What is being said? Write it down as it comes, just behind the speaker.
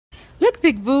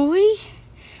Look, big boy.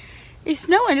 It's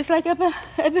snowing just like up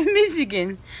in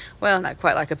Michigan. Well, not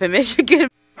quite like up in Michigan.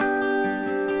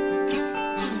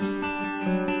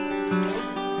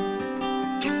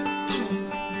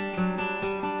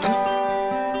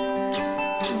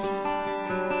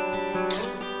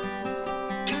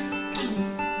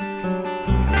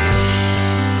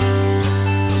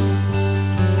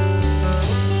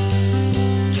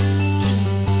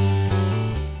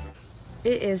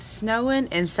 It is snowing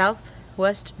in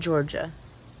southwest Georgia.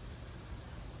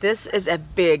 This is a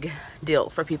big deal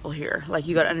for people here. Like,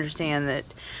 you gotta understand that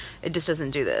it just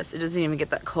doesn't do this. It doesn't even get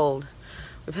that cold.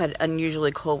 We've had an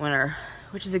unusually cold winter,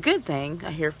 which is a good thing,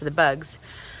 I hear, for the bugs.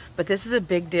 But this is a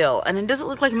big deal. And it doesn't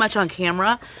look like much on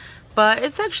camera, but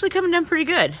it's actually coming down pretty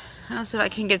good. I don't know if I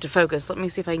can get it to focus. Let me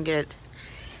see if I can get it.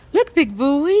 Look, big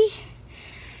boy.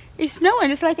 It's snowing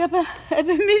just like up in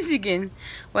Michigan.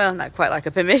 Well, not quite like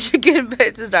up in Michigan, but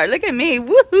it's a start. Look at me.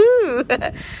 Woohoo!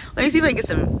 Let me see if I can get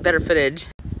some better footage.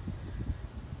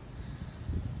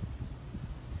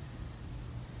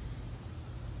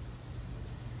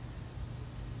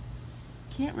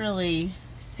 Can't really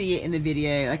see it in the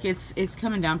video. Like, it's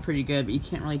coming down pretty good, but you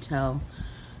can't really tell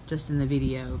just in the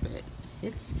video. But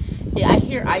yeah, I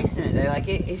hear ice in it though. Like,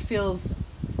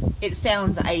 it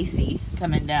sounds icy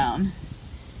coming down.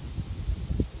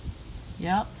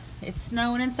 Yep, it's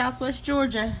snowing in southwest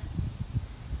Georgia.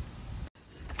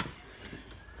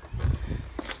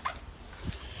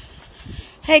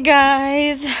 Hey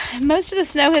guys, most of the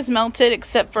snow has melted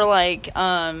except for like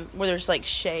where there's like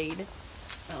shade.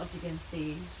 I don't know if you can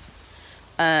see.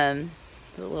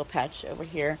 There's a little patch over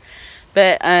here,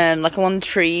 but like along the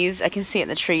trees, I can see it in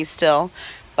the trees still.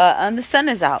 But the sun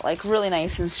is out, like really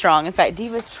nice and strong. In fact,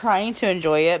 Diva's trying to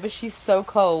enjoy it, but she's so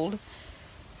cold.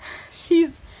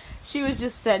 She was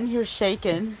just sitting here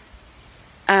shaking.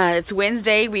 It's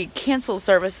Wednesday. We canceled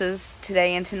services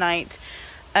today and tonight.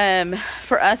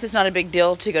 For us, it's not a big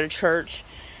deal to go to church.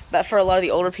 But for a lot of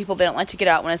the older people, they don't like to get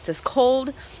out when it's this cold.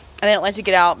 And they don't like to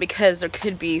get out because there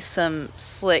could be some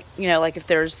slick, you know, like if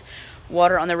there's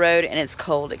water on the road and it's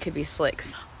cold, it could be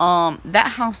slicks.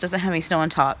 That house doesn't have any snow on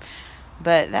top,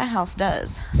 but that house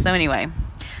does. So anyway,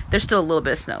 there's still a little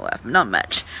bit of snow left, not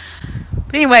much.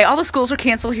 But anyway, all the schools are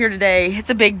canceled here today. It's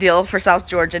a big deal for South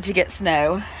Georgia to get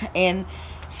snow. And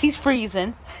she's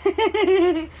freezing.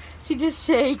 She's just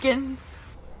shaking.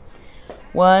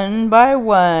 One by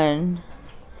one.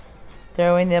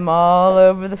 Throwing them all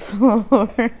over the floor.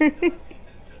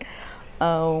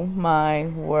 Oh my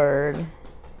word.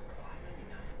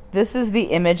 This is the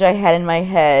image I had in my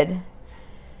head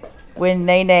when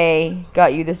Nene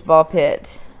got you this ball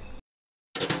pit.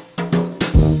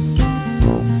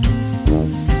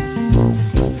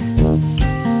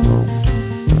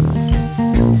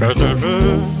 He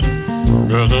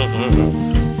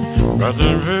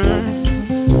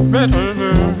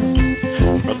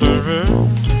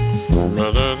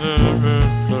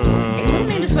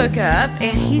just woke up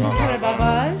and he just had a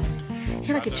bye-byes. He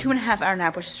had like a 2.5-hour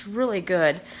nap, which is really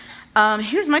good.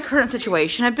 Here's my current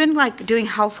situation. I've been like doing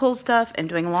household stuff and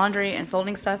doing laundry and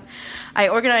folding stuff. I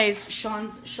organized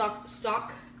Sean's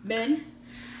stock bin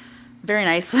very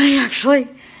nicely, actually.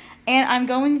 And I'm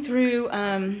going through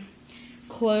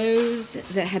clothes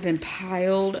that have been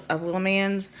piled of little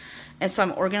mans, and so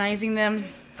I'm organizing them.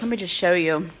 Let me just show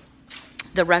you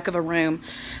the wreck of a room.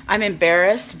 I'm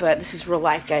embarrassed, but this is real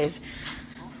life, guys.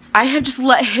 I have just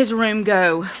let his room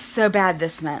go so bad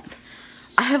this month.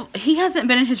 He hasn't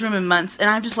been in his room in months, and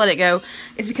I've just let it go.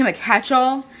 It's become a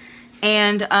catch-all,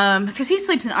 and because he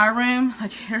sleeps in our room,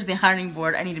 like here's the ironing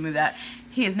board. I need to move that.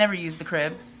 He has never used the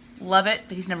crib. Love it,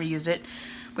 but he's never used it.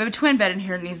 We have a twin bed in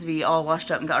here that needs to be all washed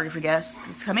up and got ready for guests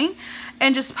that's coming.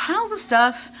 And just piles of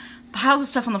stuff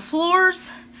on the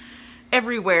floors,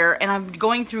 everywhere. And I'm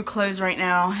going through clothes right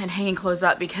now and hanging clothes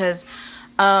up because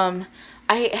I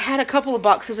had a couple of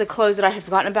boxes of clothes that I had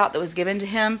forgotten about that was given to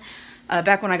him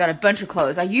back when I got a bunch of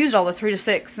clothes. I used all the 3 to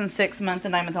 6 and 6 month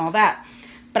and 9 month and all that.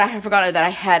 But I had forgotten that I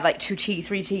had like 2T,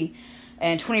 3T,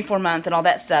 and 24 month and all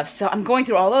that stuff. So I'm going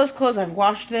through all those clothes. I've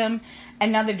washed them.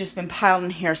 And now they've just been piled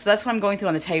in here. So that's what I'm going through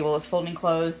on the table, is folding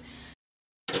clothes.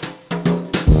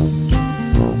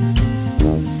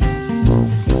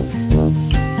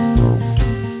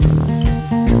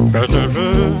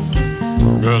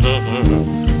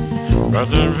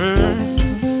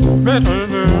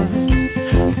 Ready?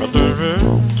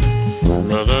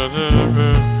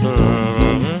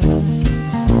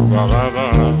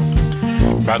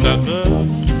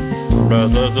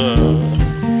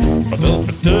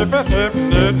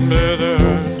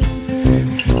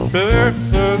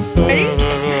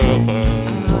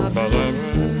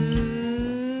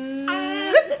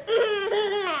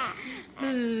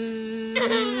 He's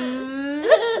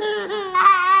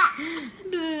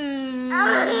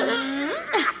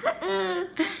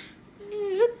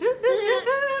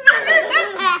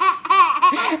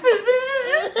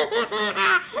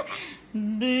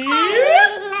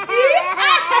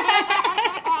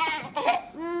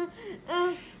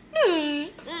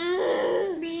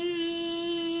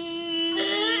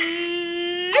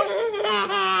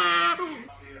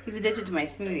addicted to my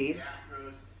smoothies.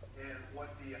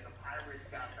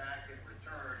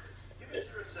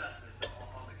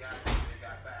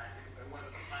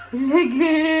 Is that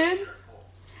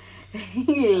good?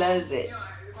 He loves it.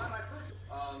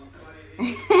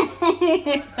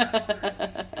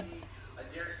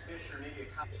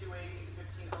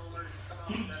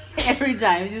 Every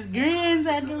time, he just grins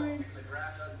afterwards.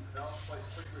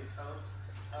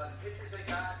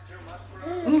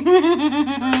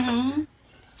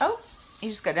 Oh, he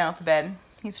just got down off the bed.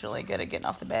 He's really good at getting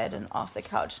off the bed and off the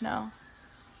couch now.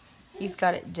 He's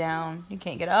got it down. He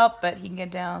can't get up, but he can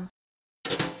get down.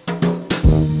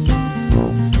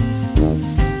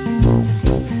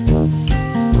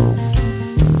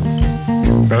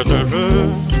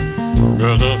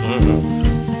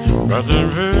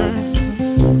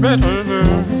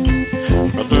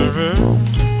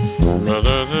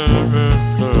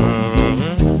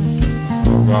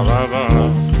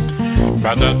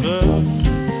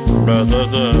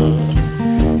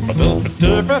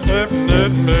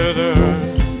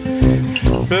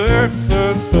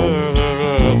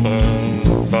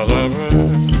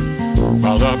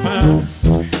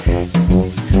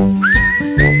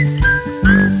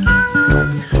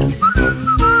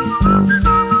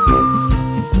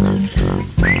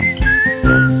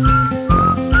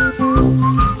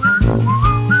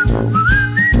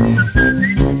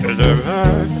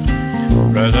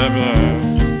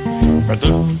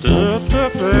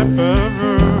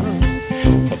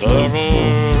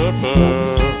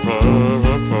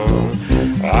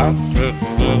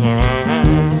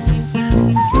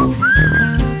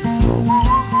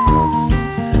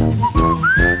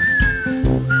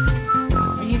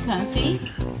 Are you comfy?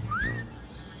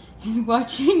 He's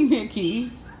watching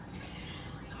Mickey.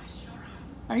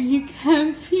 Are you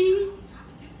comfy?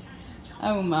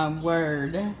 Oh my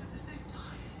word.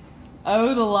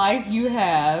 Oh, the life you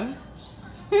have.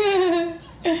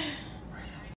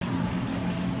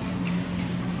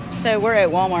 So we're at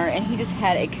Walmart and he just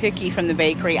had a cookie from the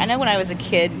bakery. I know when I was a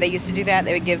kid, they used to do that.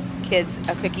 They would give kids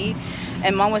a cookie.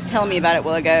 And Mom was telling me about it a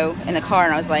while ago in the car.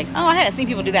 And I was like, oh, I haven't seen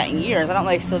people do that in years. I don't know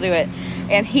if they still do it.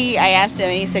 And I asked him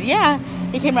and he said, yeah.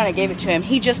 He came around and gave it to him.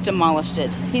 He just demolished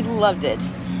it. He loved it.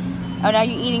 Oh, now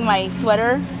you eating my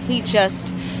sweater? He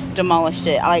just demolished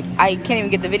it. I can't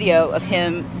even get the video of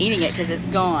him eating it because it's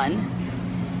gone.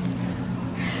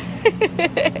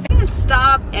 I'm gonna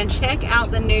stop and check out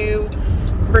the new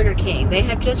Burger King. They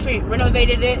have just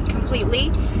renovated it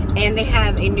completely, and they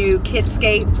have a new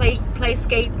kidscape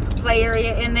play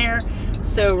area in there.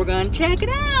 So we're gonna check it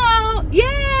out.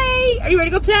 Yay! Are you ready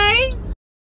to go play?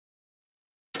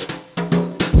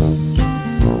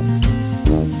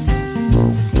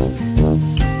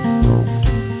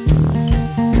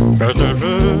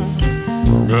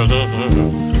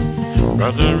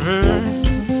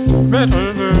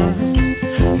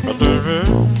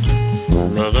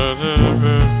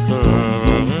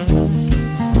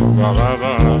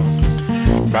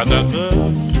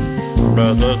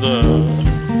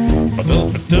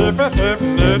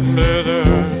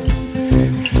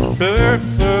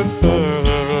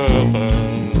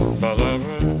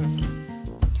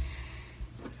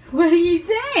 What do you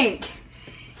think?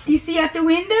 Do you see out the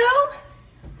window?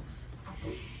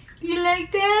 You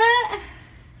like that?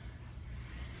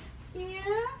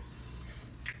 Yeah?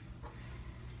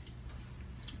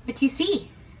 What do you see?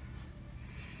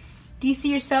 Do you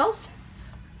see yourself?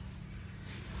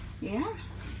 Yeah,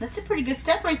 that's a pretty good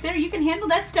step right there. You can handle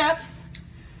that step.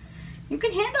 You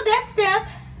can handle that step.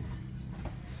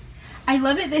 I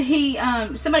love it that he,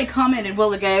 somebody commented a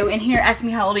while ago and here asked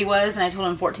me how old he was, and I told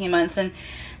him 14 months, and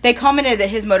they commented that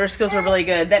his motor skills were really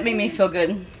good. That made me feel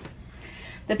good.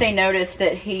 That they noticed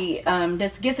that he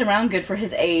just gets around good for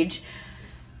his age.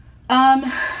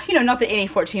 You know, not that any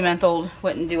 14-month-old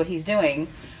wouldn't do what he's doing,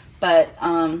 but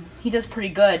he does pretty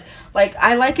good. Like,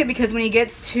 I like it because when he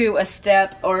gets to a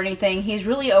step or anything, he's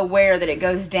really aware that it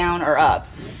goes down or up.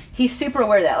 He's super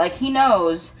aware of that. Like, he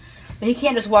knows that he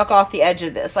can't just walk off the edge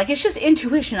of this. Like, it's just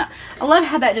intuition. I love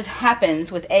how that just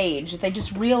happens with age. They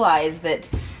just realize that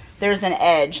there's an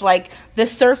edge. Like, the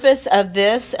surface of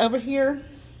this over here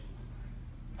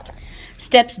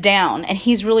steps down, and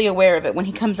he's really aware of it when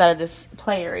he comes out of this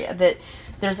play area, that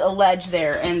there's a ledge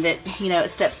there and that, you know, it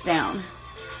steps down.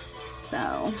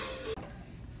 So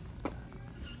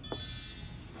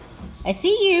I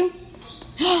see you.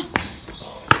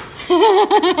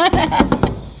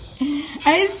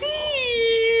 I see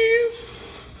you.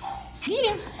 Get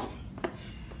him.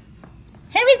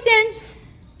 Harrison.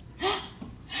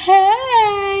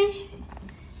 Hey.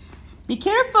 Be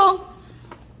careful.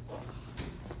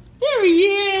 There he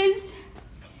is.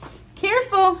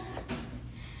 Careful.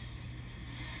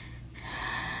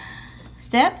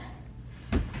 Step.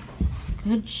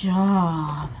 Good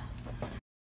job.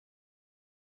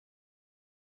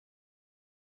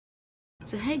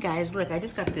 So hey guys, look, I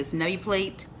just got this nubby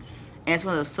plate, and it's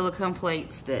one of those silicone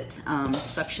plates that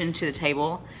suction to the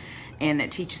table, and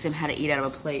it teaches him how to eat out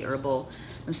of a plate or a bowl.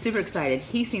 I'm super excited.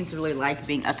 He seems to really like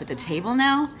being up at the table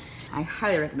now. I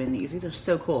highly recommend these. These are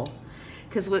so cool,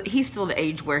 because he's still at the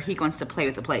age where he wants to play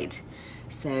with the plate.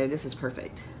 So this is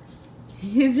perfect.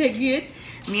 Is that good?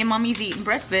 Me and Mommy's eating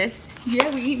breakfast.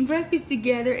 Yeah, we're eating breakfast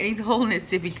together, and he's holding his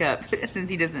sippy cup since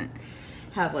he doesn't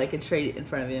have like a tray in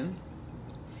front of him.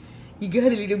 You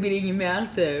got a little bit in your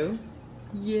mouth though.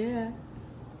 Yeah.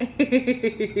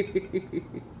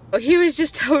 Oh, he was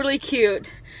just totally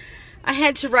cute. I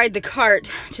had to ride the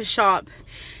cart to shop,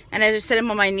 and I just set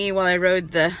him on my knee while I rode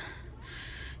the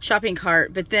shopping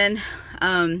cart. But then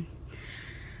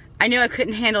I knew I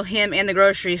couldn't handle him and the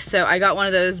groceries, so I got one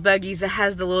of those buggies that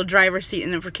has the little driver's seat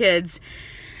in it for kids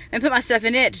and put my stuff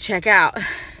in it to check out.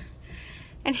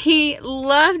 And he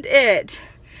loved it.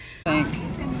 I'm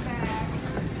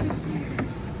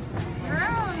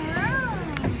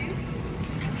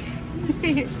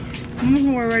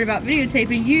more worried about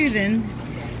videotaping you than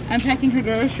unpacking her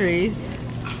groceries.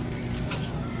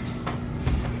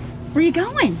 Where are you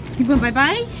going? You going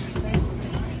bye-bye?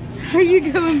 Are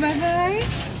you going bye-bye?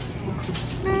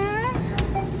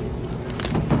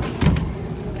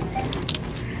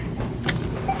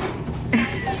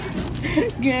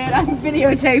 Good, I'm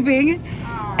videotaping.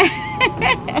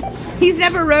 He's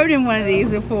never rode in one of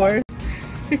these before.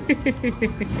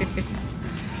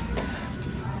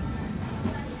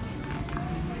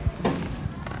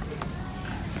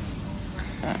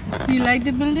 You like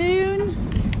the balloon?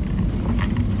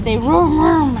 Say vroom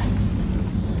vroom.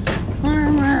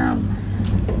 Vroom vroom.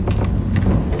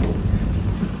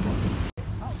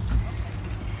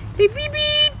 Beep beep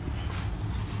beep.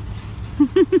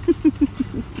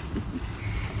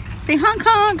 Say honk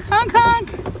honk, honk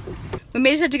honk. We may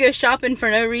just have to go shopping for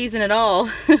no reason at all.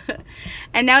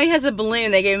 And now he has a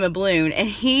balloon. They gave him a balloon, and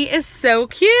he is so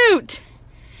cute.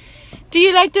 Do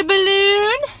you like the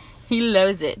balloon? He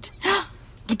loves it.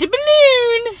 Get the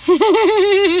balloon!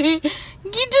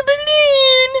 Get the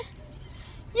balloon!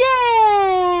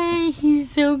 Yay!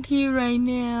 He's so cute right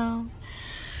now.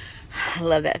 I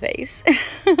love that face.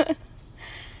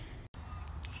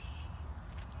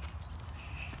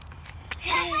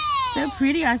 So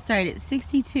pretty outside. It's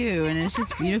 62 and it's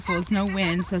just beautiful. It's no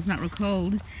wind, so it's not real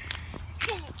cold.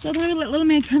 So I thought I'd let little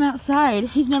man come outside.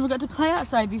 He's never got to play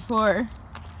outside before.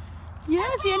 Yeah,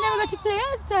 see, I never got to play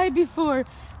outside before.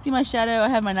 See my shadow? I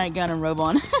have my nightgown and robe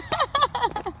on.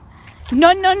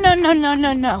 No, no, no, no, no,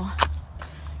 no, no.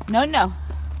 No, no.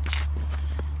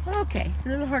 Okay, it's a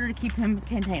little harder to keep him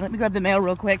contained. Let me grab the mail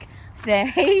real quick.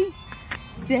 Stay.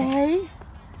 Stay.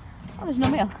 Oh, there's no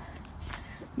mail.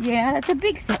 Yeah, that's a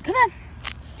big step. Come on.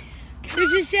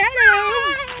 There's your shadow.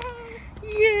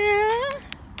 Yeah.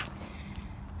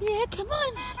 Yeah, come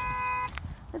on.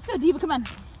 Let's go, Diva. Come on.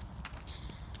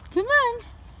 Come on.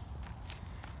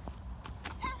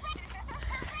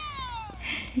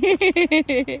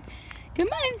 Come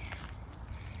on.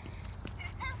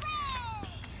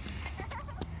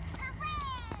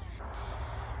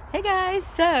 Hey guys,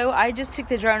 so I just took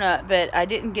the drone up, but I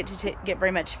didn't get to get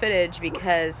very much footage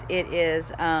because it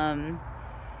is it's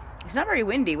not very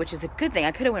windy, which is a good thing.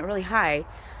 I could have went really high,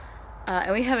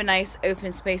 and we have a nice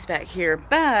open space back here,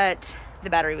 but the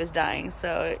battery was dying,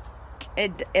 so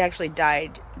it actually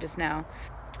died just now.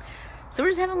 So we're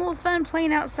just having a little fun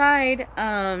playing outside.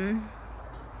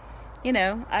 You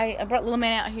know, I brought little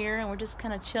man out here, and we're just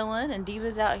kind of chilling, and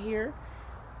Diva's out here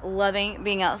loving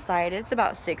being outside. It's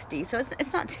about 60, so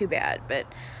it's not too bad, but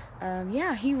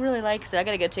yeah, he really likes it. I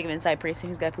gotta go take him inside pretty soon.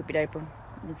 He's got a poopy diaper.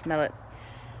 You can smell it.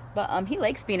 But he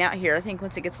likes being out here. I think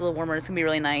once it gets a little warmer, it's gonna be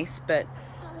really nice. But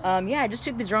yeah, I just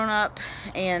took the drone up,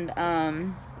 and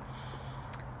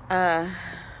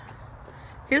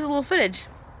here's a little footage.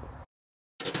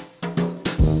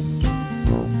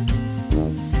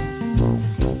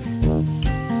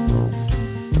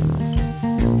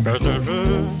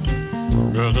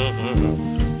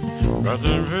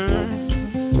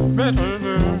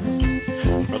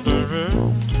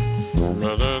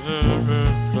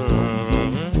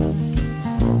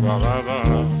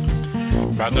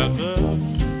 Ba-da-da,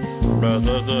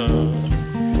 ba-da-da,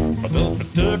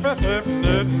 ba-da-da, ba-da-da.